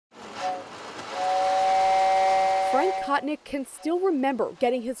Frank Kotnik can still remember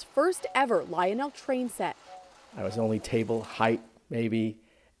getting his first ever Lionel train set. I was only table height, maybe,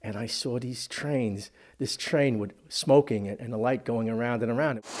 and I saw these trains, this train with smoking and a light going around and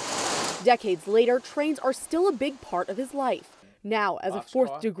around. Decades later, trains are still a big part of his life. Now as a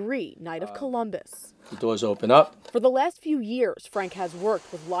fourth-degree Knight of Columbus. The doors open up. For the last few years, Frank has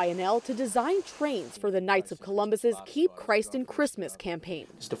worked with Lionel to design trains for the Knights of Columbus's Keep Christ in Christmas campaign.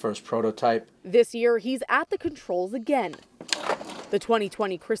 It's the first prototype. This year, he's at the controls again. The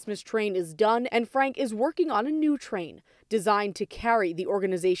 2020 Christmas train is done, and Frank is working on a new train designed to carry the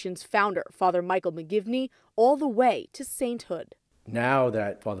organization's founder, Father Michael McGivney, all the way to sainthood. Now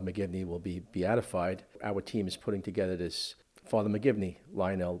that Father McGivney will be beatified, our team is putting together this Father McGivney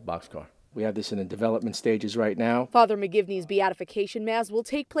Lionel boxcar. We have this in the development stages right now. Father McGivney's beatification mass will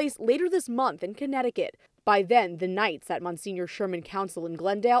take place later this month in Connecticut. By then, the Knights at Monsignor Sherman Council in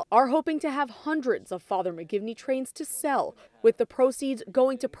Glendale are hoping to have hundreds of Father McGivney trains to sell, with the proceeds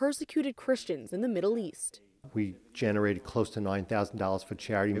going to persecuted Christians in the Middle East. We generated close to $9,000 for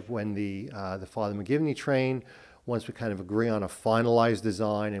charity. When the Father McGivney train, once we kind of agree on a finalized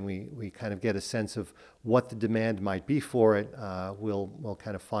design and we kind of get a sense of what the demand might be for it, we'll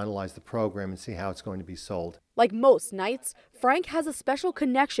kind of finalize the program and see how it's going to be sold. Like most Knights, Frank has a special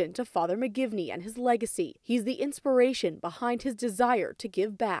connection to Father McGivney and his legacy. He's the inspiration behind his desire to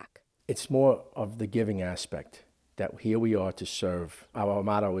give back. It's more of the giving aspect, that here we are to serve. Our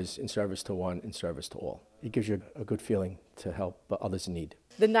motto is in service to one, in service to all. It gives you a good feeling to help others in need.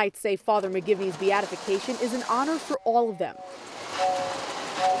 The Knights say Father McGivney's beatification is an honor for all of them.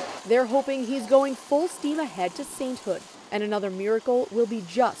 They're hoping he's going full steam ahead to sainthood, and another miracle will be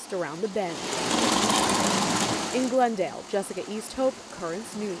just around the bend. In Glendale, Jessica Easthope,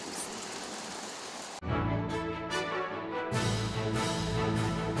 Currents News.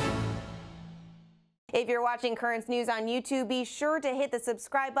 If you're watching Currents News on YouTube, be sure to hit the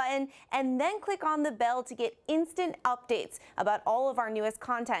subscribe button and then click on the bell to get instant updates about all of our newest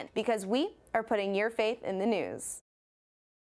content, because we are putting your faith in the news.